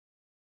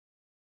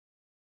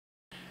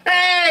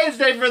Hey, it's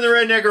Dave from the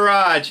Redneck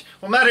Garage.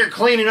 Well, I'm out here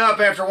cleaning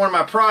up after one of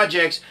my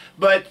projects,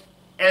 but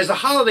as the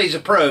holidays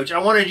approach, I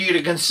wanted you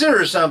to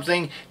consider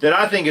something that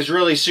I think is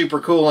really super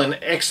cool and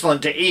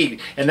excellent to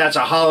eat, and that's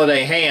a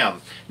holiday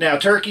ham. Now,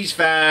 turkey's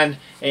fine,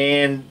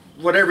 and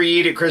whatever you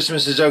eat at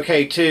Christmas is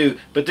okay too,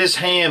 but this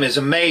ham is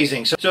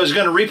amazing. So I was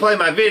going to replay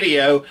my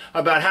video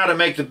about how to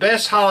make the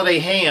best holiday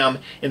ham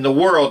in the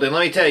world, and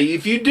let me tell you,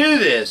 if you do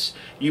this,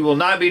 you will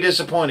not be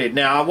disappointed.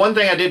 Now, one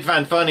thing I did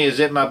find funny is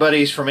that my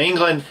buddies from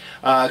England,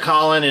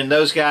 Colin and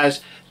those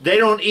guys, they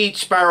don't eat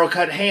spiral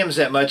cut hams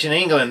that much in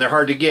England. They're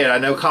hard to get. I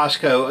know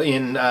Costco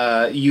in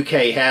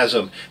UK has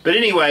them. But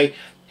anyway,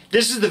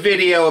 this is the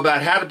video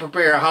about how to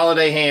prepare a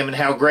holiday ham and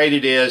how great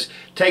it is.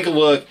 Take a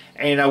look,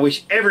 and I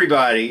wish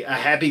everybody a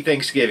happy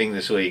Thanksgiving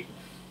this week.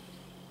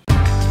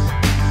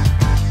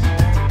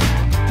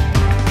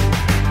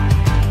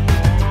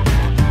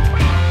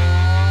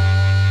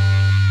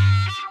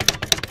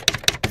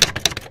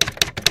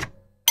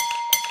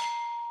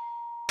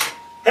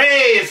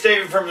 Hey, it's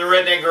David from the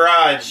Redneck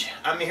Garage.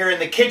 I'm here in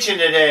the kitchen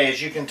today.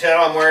 As you can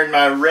tell, I'm wearing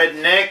my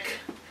redneck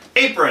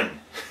apron.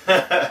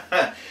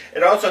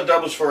 It also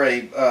doubles for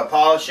a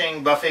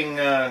polishing,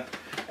 buffing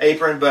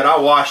apron, but I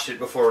washed it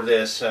before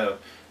this, so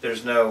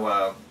there's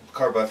no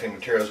car buffing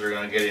materials that are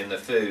going to get in the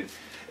food.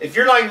 If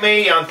you're like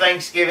me on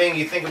Thanksgiving,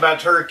 you think about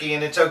turkey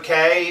and it's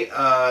okay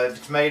if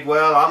it's made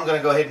well. I'm going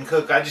to go ahead and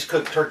cook. I just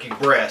cook turkey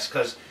breast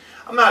because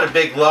I'm not a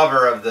big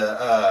lover of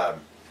the,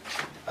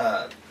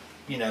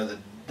 you know, the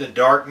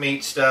dark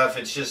meat stuff.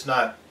 It's just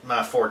not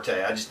my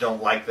forte. I just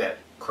don't like that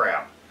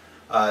crap.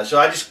 So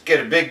I just get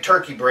a big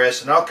turkey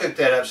breast and I'll cook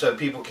that up so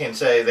people can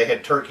say they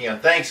had turkey on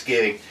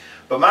Thanksgiving.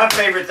 But my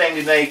favorite thing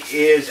to make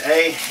is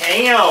a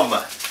ham.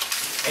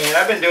 And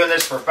I've been doing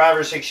this for 5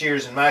 or 6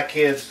 years and my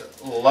kids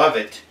love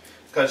it.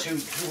 Because who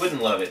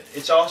wouldn't love it?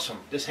 It's awesome.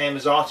 This ham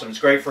is awesome. It's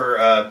great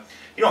for,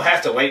 you don't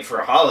have to wait for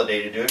a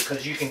holiday to do it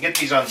because you can get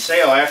these on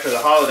sale after the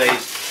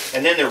holidays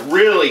and then they're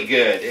really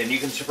good and you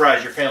can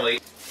surprise your family.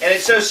 And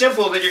it's so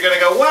simple that you're going to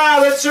go, wow,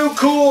 that's so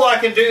cool, I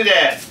can do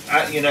that.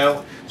 You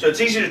know, so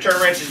it's easy to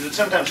turn wrenches, but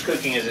sometimes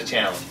cooking is a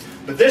challenge.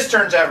 But this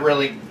turns out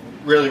really,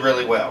 really,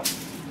 really well.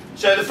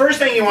 So the first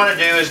thing you want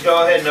to do is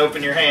go ahead and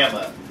open your ham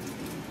up.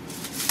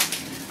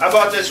 I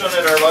bought this one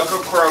at our local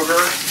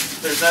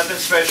Kroger. There's nothing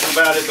special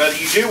about it, but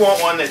you do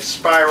want one that's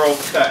spiral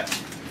cut.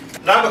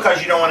 Not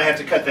because you don't want to have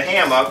to cut the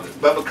ham up,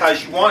 but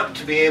because you want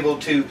to be able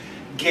to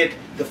get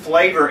the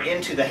flavor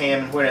into the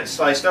ham, and when it's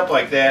sliced up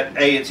like that,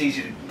 A, it's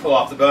easy to pull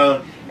off the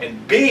bone,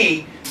 and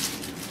B,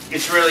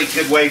 it's really a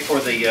good way for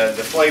the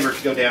flavor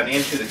to go down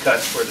into the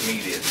cuts where the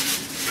meat is.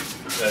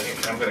 So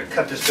I'm going to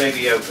cut this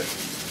baby open.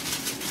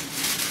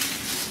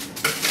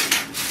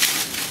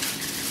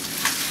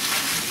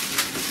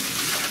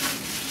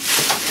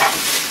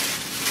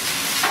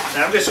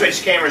 Now I'm going to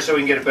switch cameras so we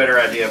can get a better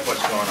idea of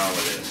what's going on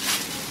with this.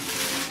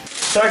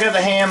 So I got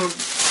the ham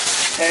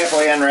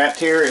halfway unwrapped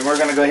here, and we're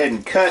going to go ahead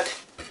and cut.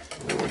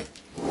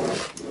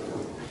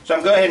 So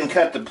I'm going to go ahead and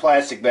cut the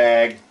plastic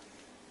bag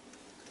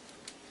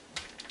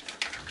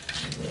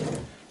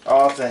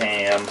off the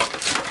ham,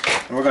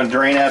 and we're going to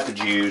drain out the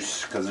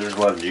juice because there's a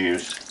lot of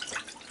juice.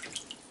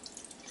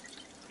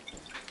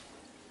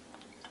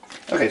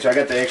 Okay, so I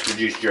got the extra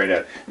juice drained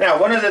out. Now,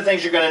 one of the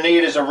things you're going to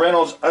need is a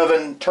Reynolds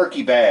oven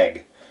turkey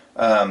bag.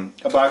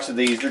 A box of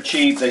these. They're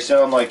cheap. They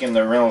sell them like in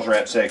the Reynolds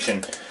wrap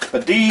section.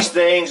 But these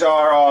things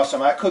are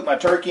awesome. I cook my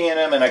turkey in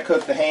them and I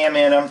cook the ham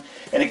in them,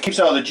 and it keeps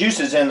all the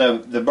juices in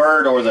the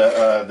bird or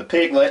the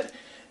piglet,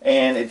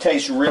 and it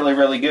tastes really,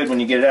 really good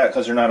when you get it out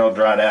because they're not all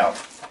dried out.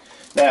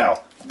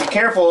 Now, be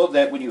careful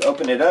that when you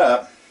open it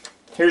up,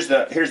 here's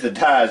the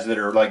ties that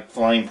are like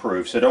flame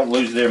proof, so don't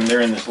lose them.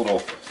 They're in this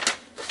little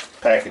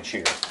package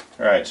here.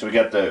 Alright, so we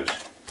got those.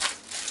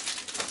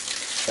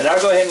 And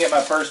I'll go ahead and get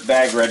my first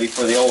bag ready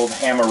for the old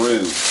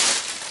hamaroo.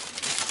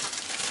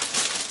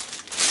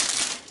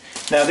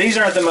 Now these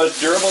aren't the most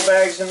durable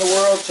bags in the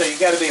world, so you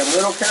got to be a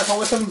little careful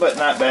with them, but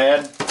not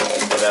bad.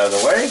 Get that out of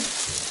the way.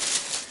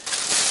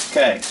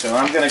 Okay, so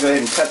I'm going to go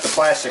ahead and cut the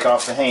plastic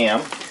off the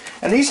ham.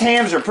 And these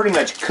hams are pretty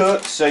much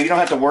cooked, so you don't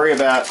have to worry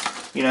about,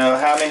 you know,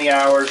 how many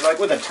hours. Like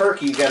with a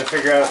turkey, you got to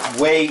figure out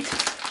weight,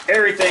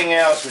 everything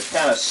else, which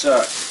kind of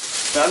sucks.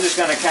 So I'm just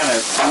going to kind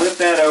of flip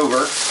that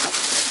over.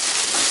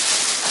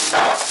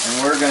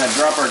 And we're going to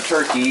drop our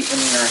turkey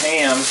in our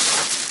ham.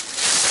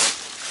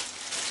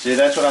 See,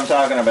 that's what I'm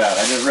talking about.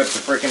 I just ripped the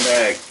frickin'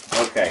 bag.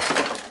 Okay.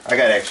 I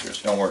got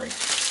extras, don't worry.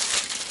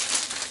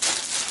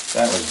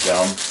 That was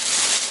dumb.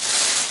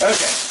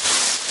 Okay.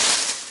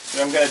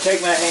 So I'm going to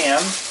take my ham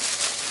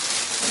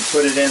and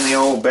put it in the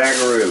old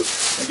bagaroo.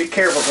 And be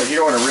careful because you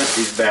don't want to rip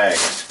these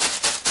bags.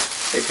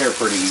 They tear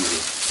pretty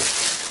easy.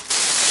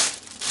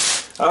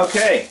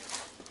 Okay.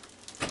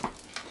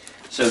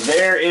 So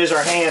there is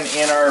our ham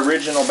in our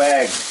original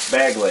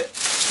baglet.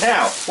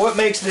 Now, what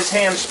makes this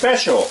ham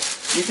special?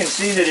 You can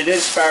see that it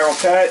is spiral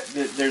cut.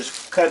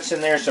 There's cuts in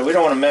there, so we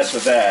don't want to mess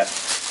with that.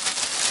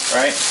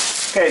 Right?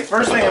 Okay,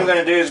 first thing I'm going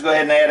to do is go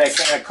ahead and add a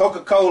can of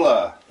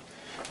Coca-Cola.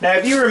 Now,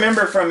 if you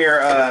remember from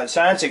your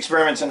science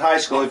experiments in high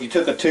school, if you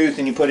took a tooth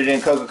and you put it in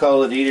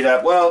Coca-Cola to eat it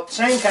up, well,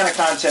 same kind of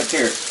concept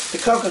here. The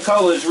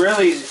Coca-Cola is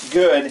really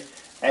good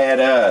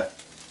at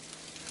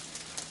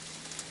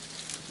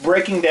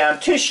breaking down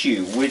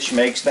tissue, which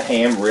makes the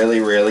ham really,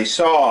 really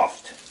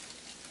soft.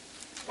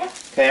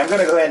 Okay, I'm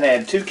going to go ahead and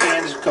add 2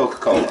 cans of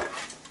Coca-Cola.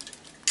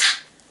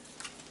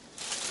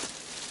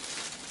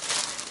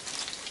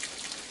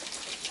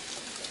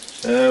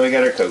 So we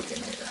got our Coke in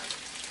here.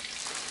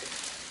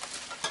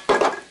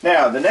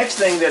 Now, the next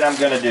thing that I'm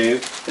going to do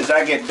is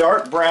I get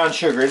dark brown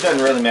sugar. It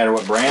doesn't really matter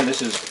what brand.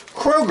 This is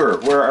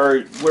Kroger,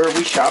 where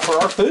we shop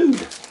for our food.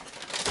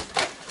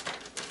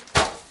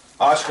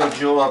 Osco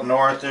Jewel up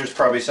north, there's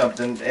probably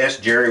something.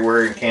 Ask Jerry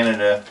where in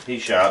Canada he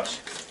shops.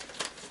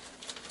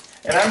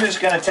 And I'm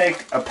just going to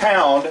take a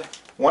pound,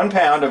 1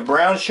 pound of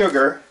brown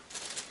sugar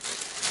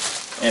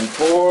and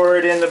pour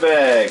it in the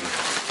bag.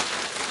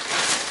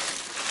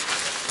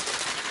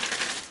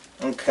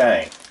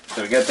 Okay,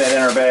 so we got that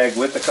in our bag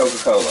with the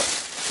Coca-Cola.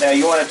 Now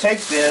you want to take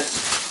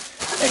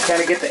this and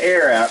kind of get the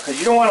air out, because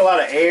you don't want a lot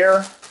of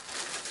air,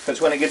 because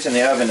when it gets in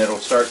the oven it'll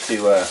start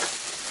to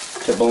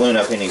balloon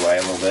up anyway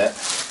a little bit.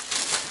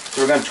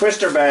 So we're going to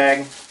twist our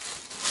bag,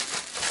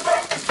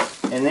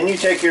 and then you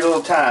take your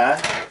little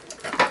tie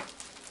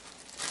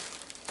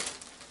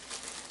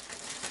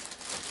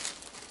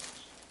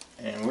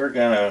and we're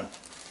going to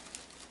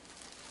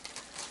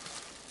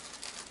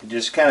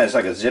just kind of, it's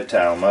like a zip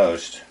tie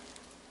almost.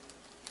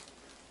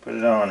 Put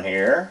it on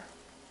here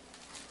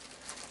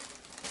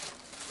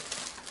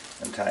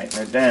and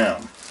tighten it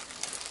down.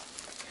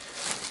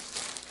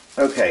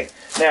 Okay,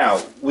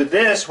 now with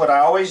this, what I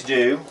always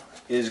do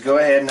is go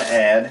ahead and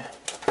add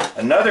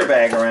another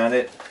bag around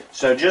it.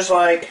 So just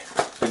like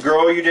the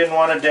girl you didn't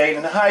want to date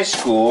in high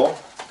school,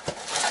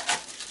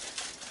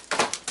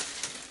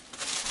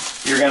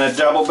 you're going to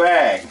double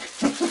bag.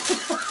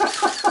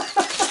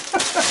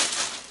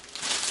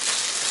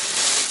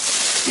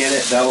 Get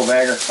it? Double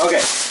bagger.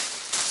 Okay,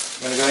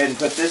 I'm going to go ahead and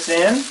put this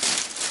in.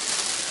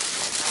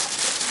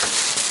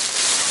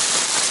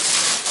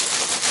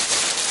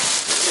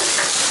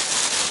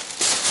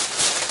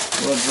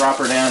 We'll drop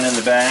her down in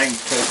the bag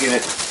to get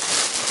it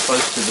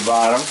close to the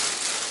bottom.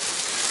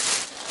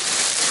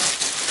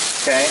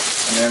 Okay,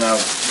 and then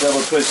I'll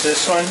double twist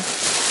this one.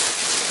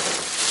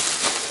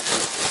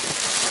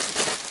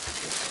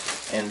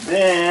 And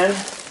then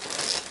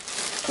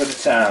put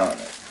a tie on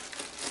it.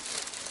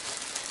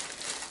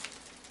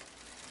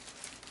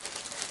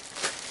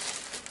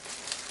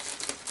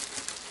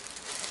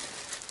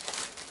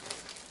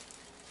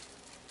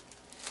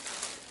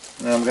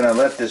 Now I'm going to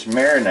let this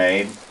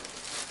marinate.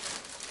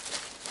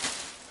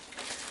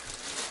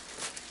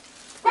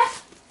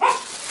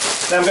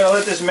 Now I'm going to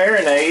let this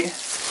marinate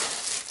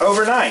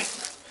overnight.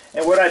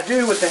 And what I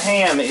do with the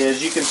ham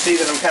is, you can see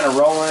that I'm kind of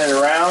rolling it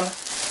around.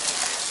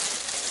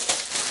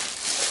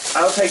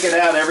 I'll take it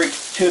out every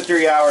 2 or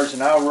 3 hours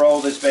and I'll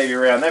roll this baby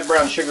around. That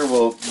brown sugar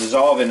will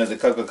dissolve into the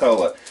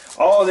Coca-Cola.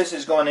 All of this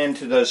is going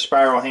into the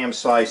spiral ham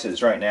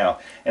slices right now.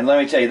 And let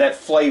me tell you, that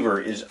flavor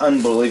is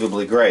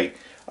unbelievably great.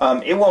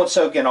 It won't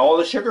soak in all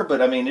the sugar, but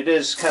I mean, it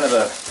is kind of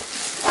a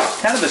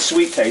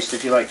sweet taste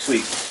if you like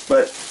sweet.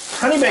 But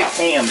honey-baked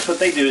hams, what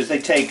they do is they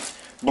take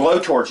blow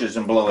torches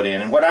and blow it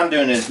in. And what I'm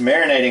doing is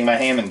marinating my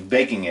ham and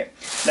baking it.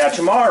 Now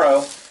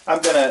tomorrow, I'm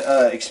going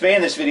to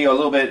expand this video a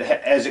little bit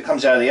as it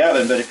comes out of the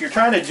oven. But if you're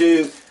trying to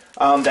do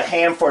the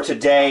ham for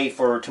today,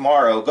 for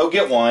tomorrow, go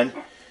get one.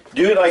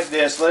 Do it like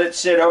this. Let it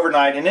sit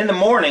overnight. And in the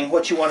morning,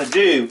 what you want to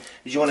do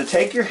is you want to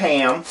take your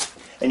ham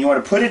and you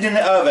want to put it in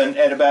the oven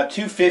at about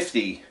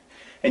 250.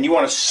 And you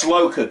want to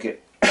slow cook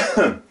it.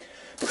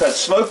 Because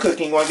slow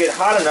cooking, you want to get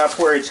hot enough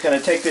where it's going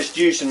to take this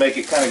juice and make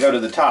it kind of go to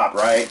the top,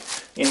 right?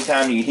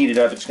 Anytime you heat it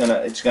up, it's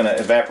gonna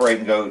evaporate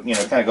and go, you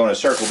know, kind of go in a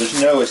circle.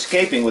 There's no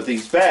escaping with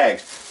these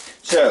bags.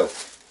 So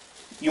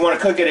you want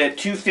to cook it at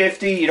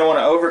 250. You don't want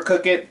to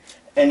overcook it,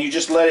 and you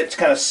just let it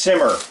kind of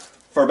simmer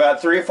for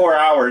about 3 or 4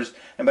 hours.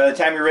 And by the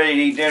time you're ready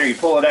to eat dinner, you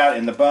pull it out,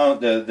 and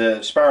the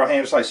spiral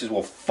ham slices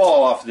will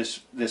fall off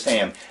this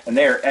ham, and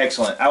they are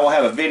excellent. I will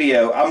have a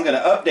video. I'm going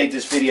to update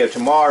this video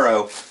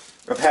tomorrow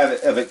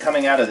of it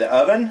coming out of the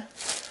oven.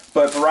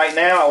 But for right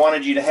now, I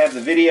wanted you to have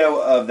the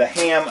video of the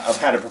ham, of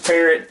how to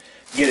prepare it,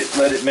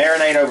 let it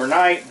marinate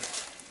overnight,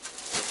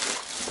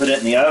 put it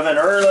in the oven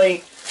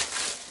early,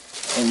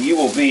 and you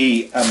will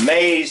be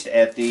amazed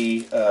at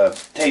the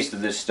taste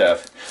of this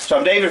stuff. So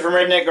I'm David from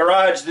Redneck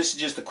Garage. This is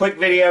just a quick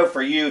video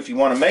for you if you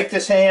want to make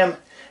this ham.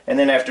 And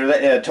then after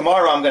that,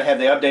 tomorrow I'm going to have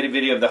the updated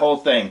video of the whole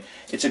thing.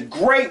 It's a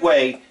great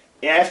way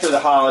after the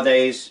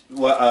holidays,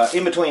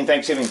 in between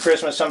Thanksgiving and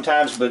Christmas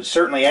sometimes, but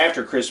certainly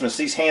after Christmas,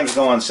 these hams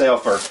go on sale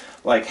for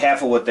like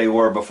half of what they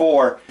were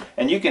before.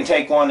 And you can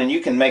take one and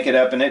you can make it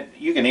up, and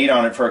you can eat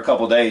on it for a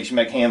couple days. You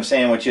make ham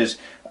sandwiches.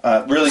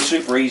 Really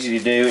super easy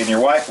to do, and your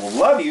wife will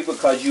love you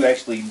because you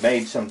actually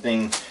made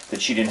something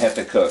that she didn't have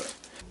to cook.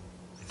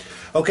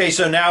 Okay,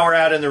 so now we're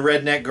out in the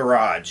Redneck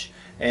Garage,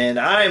 and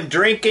I'm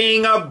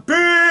drinking a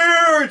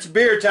beer. It's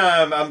beer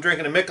time. I'm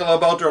drinking a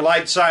Michelob Ultra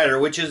Light Cider,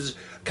 which is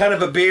kind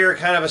of a beer,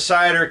 kind of a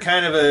cider,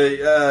 kind of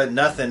a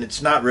nothing.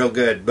 It's not real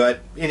good, but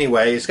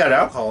anyway, it's got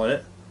alcohol in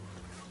it.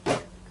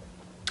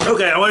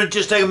 Okay, I want to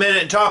just take a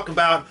minute and talk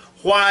about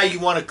why you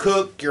want to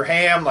cook your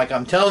ham like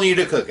I'm telling you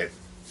to cook it.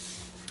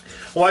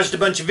 I watched a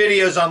bunch of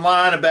videos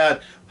online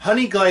about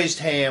honey glazed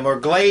ham or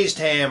glazed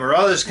ham or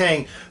all this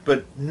kind,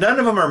 but none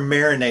of them are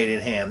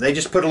marinated ham. They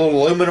just put a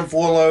little aluminum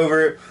foil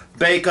over it,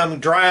 bake them,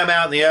 dry them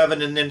out in the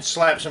oven, and then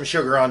slap some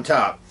sugar on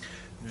top.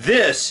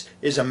 This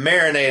is a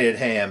marinated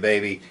ham,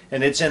 baby,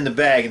 and it's in the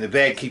bag, and the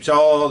bag keeps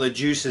all the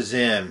juices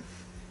in.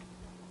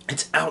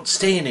 It's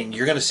outstanding.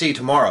 You're going to see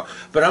tomorrow.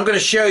 But I'm going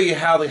to show you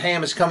how the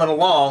ham is coming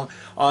along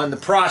on the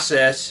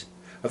process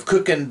of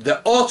cooking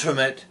the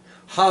ultimate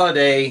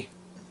holiday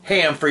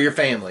ham for your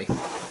family.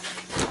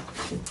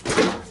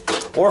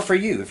 Or for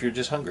you if you're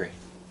just hungry.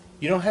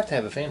 You don't have to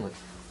have a family.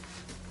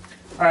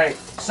 Alright,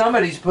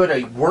 somebody's put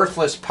a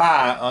worthless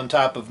pie on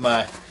top of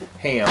my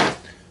ham.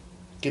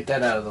 Get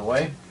that out of the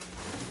way.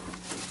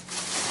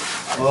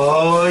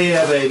 Oh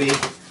yeah, baby.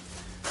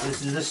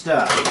 This is the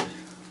stuff.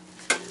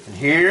 And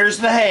here's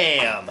the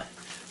ham.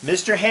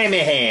 Mr. Hammy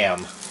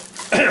Ham.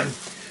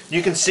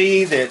 You can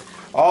see that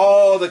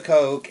all the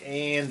Coke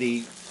and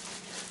the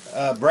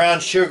brown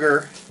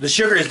sugar, the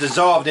sugar is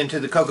dissolved into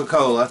the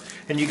Coca-Cola,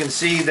 and you can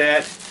see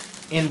that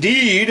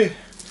indeed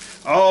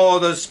all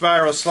those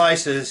spiral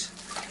slices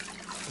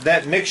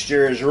that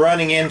mixture is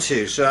running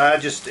into. So I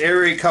just,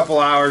 every couple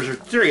hours or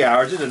 3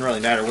 hours, it doesn't really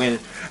matter when,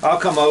 I'll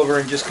come over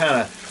and just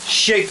kind of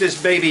shake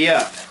this baby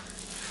up.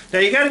 Now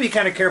you got to be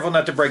kind of careful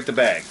not to break the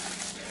bag,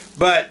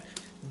 but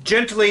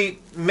gently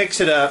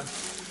mix it up,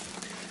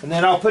 and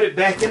then I'll put it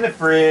back in the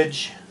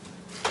fridge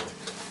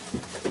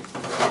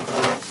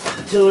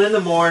till in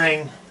the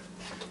morning,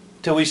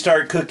 till we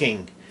start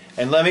cooking.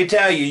 And let me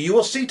tell you, you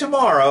will see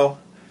tomorrow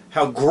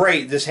how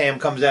great this ham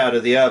comes out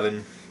of the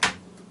oven.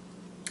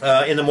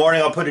 In the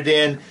morning I'll put it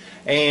in,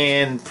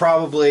 and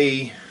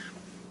probably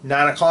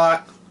 9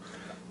 o'clock,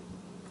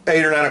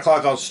 8 or 9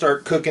 o'clock, I'll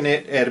start cooking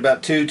it at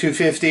about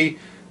 250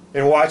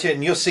 and watch it,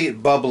 and you'll see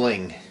it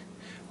bubbling.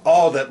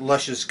 All that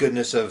luscious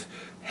goodness of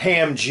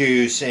ham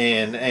juice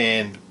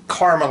and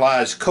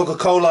caramelized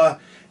Coca-Cola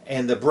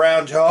and the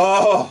brown,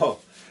 oh!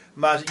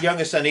 My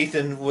youngest son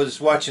Ethan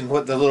was watching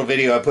the little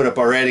video I put up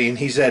already, and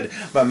he said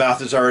my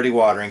mouth is already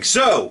watering.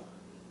 So,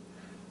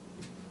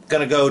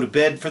 gonna go to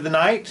bed for the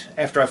night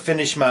after I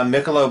finish my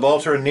Michelob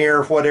Ultra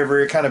Near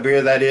whatever kind of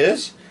beer that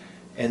is,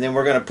 and then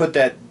we're gonna put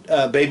that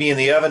baby in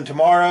the oven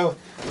tomorrow.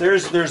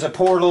 There's a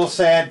poor little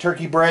sad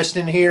turkey breast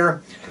in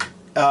here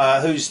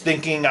who's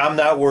thinking I'm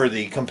not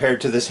worthy compared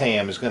to this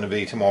ham is going to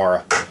be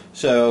tomorrow.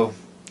 So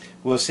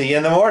we'll see you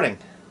in the morning.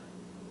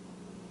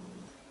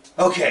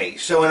 Okay,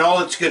 so in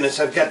all its goodness,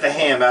 I've got the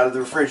ham out of the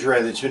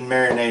refrigerator that's been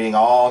marinating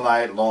all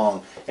night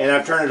long, and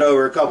I've turned it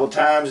over a couple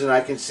times, and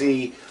I can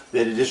see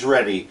that it is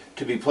ready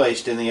to be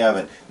placed in the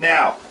oven.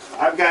 Now,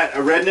 I've got a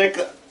redneck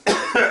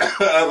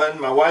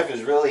oven. My wife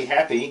is really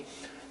happy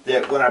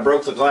that when I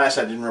broke the glass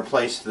I didn't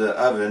replace the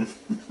oven.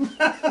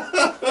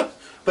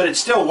 But it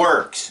still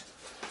works.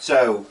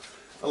 So,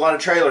 a lot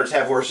of trailers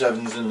have worse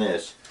ovens than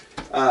this.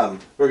 We're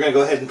going to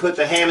go ahead and put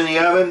the ham in the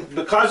oven.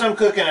 Because I'm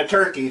cooking a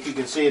turkey, if you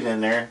can see it in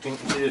there, can you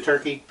see the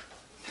turkey?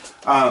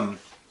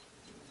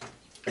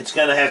 It's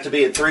going to have to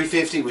be at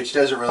 350, which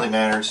doesn't really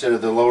matter, instead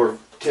of the lower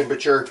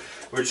temperature.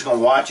 We're just going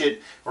to watch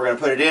it. We're going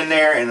to put it in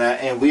there,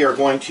 and we are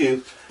going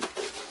to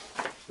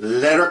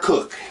let her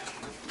cook.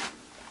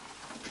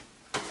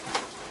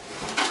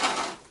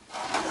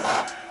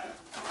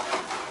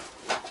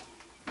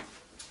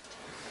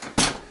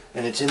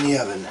 And it's in the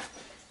oven.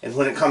 And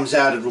when it comes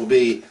out, it will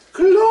be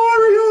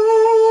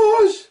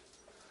glorious!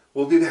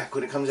 We'll be back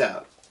when it comes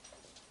out.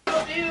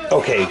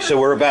 Okay, so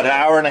we're about an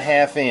hour and a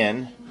half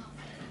in,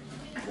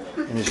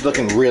 and it's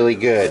looking really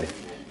good.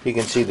 You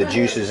can see the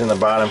juices in the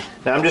bottom.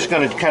 Now I'm just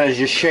going to kind of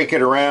just shake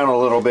it around a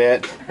little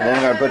bit, and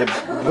then I'm going to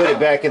put it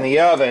back in the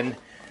oven.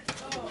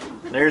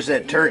 There's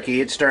that turkey.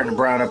 It's starting to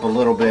brown up a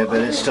little bit,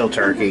 but it's still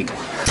turkey.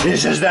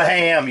 This is the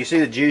ham. You see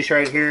the juice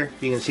right here?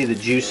 You can see the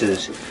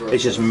juices.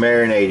 It's just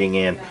marinating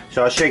in.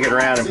 So I'll shake it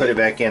around and put it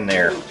back in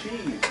there.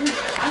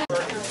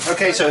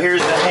 Okay, so here's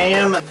the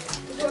ham.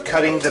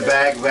 Cutting the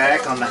bag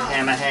back on the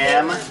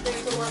ham.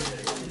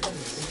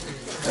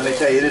 Let me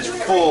tell you, it is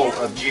full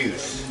of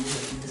juice.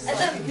 At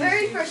the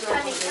very first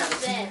time it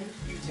comes in,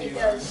 it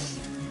goes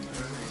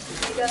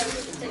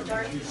the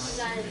dark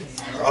side.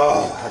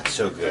 Oh, that's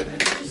so good.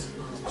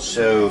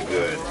 So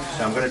good.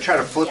 So I'm going to try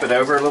to flip it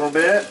over a little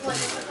bit.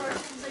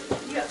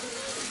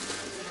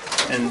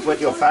 And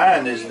what you'll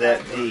find is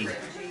that the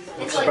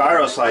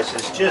spiral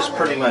slices just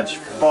pretty much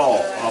fall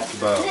off the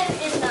bone.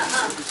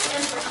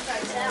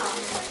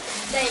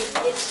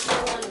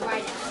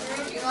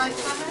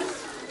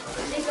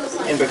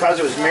 And because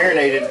it was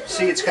marinated,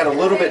 see, it's got a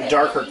little bit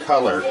darker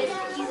color.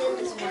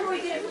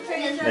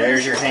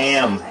 There's your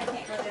ham.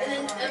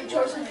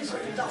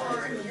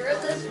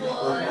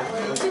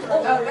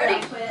 Ready?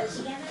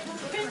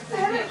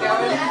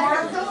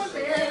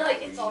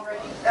 It's all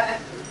ready.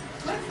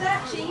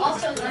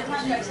 Also, my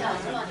contract's out.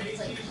 Come on, it's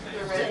like,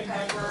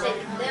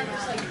 them,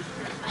 it's like,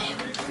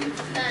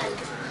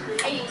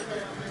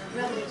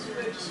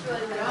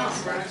 really good.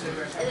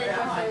 And then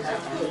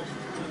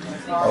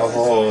there's like,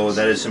 Oh,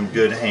 that is some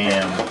good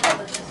ham.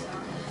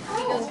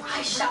 he goes,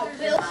 I shall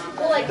build.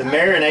 Well, like, The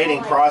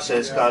marinating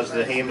process causes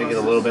the ham to get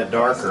a little bit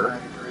darker.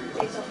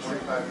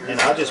 And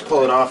I'll just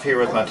pull it off here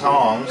with my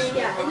tongs.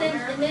 yeah, and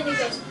then he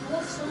goes,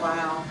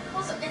 wow.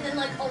 And then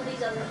like all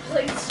these other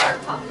plates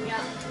start popping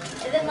out.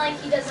 And then like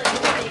he does like the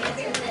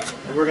things,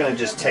 and then We're gonna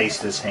just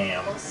taste this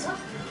ham.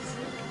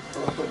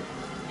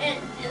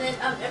 and then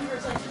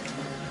Emperor's like,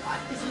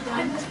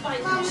 I must find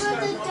you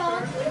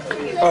start.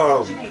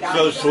 Oh,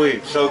 so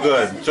sweet, so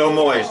good, so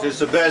moist. It's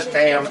the best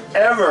ham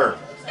ever.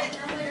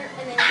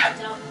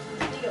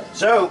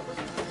 So,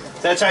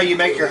 that's how you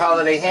make your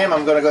holiday ham.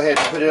 I'm gonna go ahead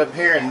and put it up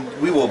here and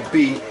we will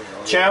be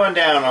chowing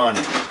down on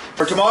it.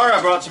 For tomorrow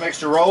I brought some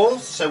extra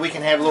rolls so we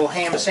can have little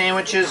ham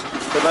sandwiches.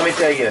 But let me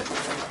tell you,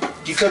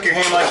 if you cook your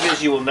ham like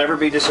this, you will never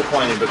be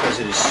disappointed because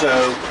it is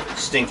so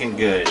stinking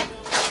good.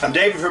 I'm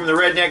David from the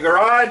Redneck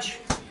Garage.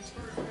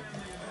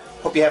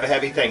 Hope you have a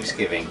happy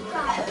Thanksgiving.